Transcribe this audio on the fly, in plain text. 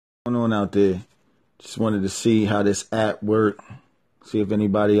Going on out there? Just wanted to see how this app worked. See if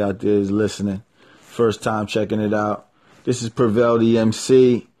anybody out there is listening. First time checking it out. This is Prevail the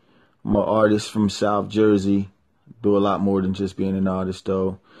MC. I'm an artist from South Jersey. Do a lot more than just being an artist though. You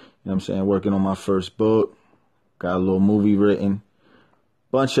know what I'm saying? Working on my first book. Got a little movie written.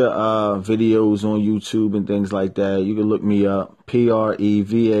 Bunch of videos on YouTube and things like that. You can look me up.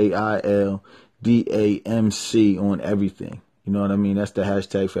 PREVAILDAMC on everything. You know what I mean? That's the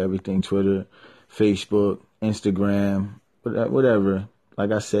hashtag for everything. Twitter, Facebook, Instagram, whatever.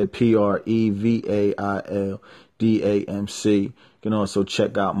 Like I said, PREVAILDAMC. You can also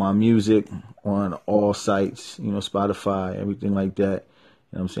check out my music on all sites, you know, Spotify, everything like that.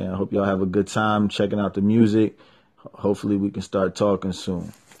 You know what I'm saying? I hope y'all have a good time checking out the music. Hopefully we can start talking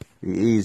soon. Be easy.